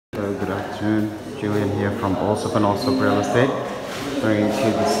Hello, good afternoon. Julian here from Also Real Estate, bringing to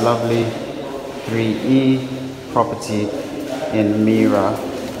this lovely 3E property in Mira.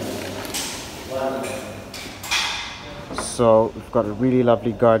 So we've got a really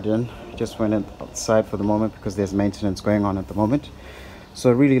lovely garden. Just went outside for the moment because there's maintenance going on at the moment. So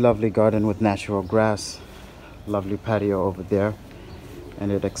a really lovely garden with natural grass, lovely patio over there,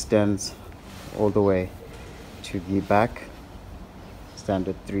 and it extends all the way to the back,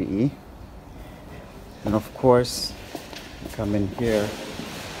 standard 3E. And of course, you come in here,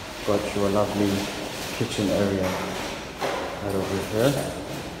 got your lovely kitchen area right over here.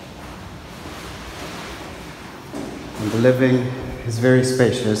 And the living is very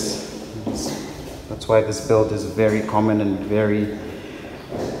spacious. That's why this build is very common and very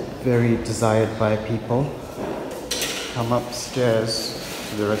desired by people. Come upstairs,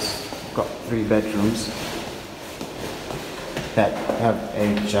 there's got 3 bedrooms that have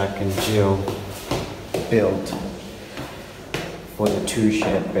a Jack and Jill build for the 2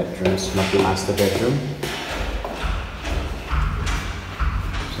 shared bedrooms, not the master bedroom.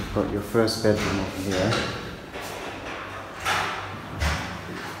 So you've got your first bedroom over here.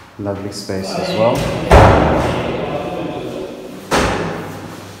 Lovely space as well.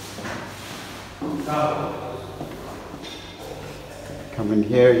 Come in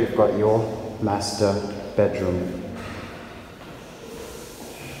here, you've got your master bedroom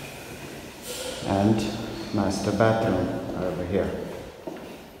and master bathroom over here.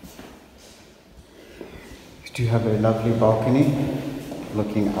 You do have a lovely balcony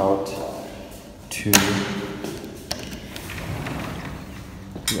looking out to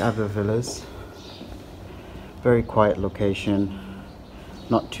the other villas. Very quiet location,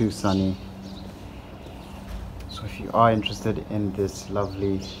 not too sunny. So if you are interested in this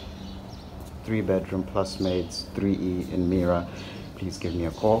lovely 3-bedroom plus maids 3E in Mira, please give me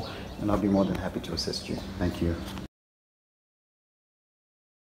a call and I'll be more than happy to assist you. Thank you.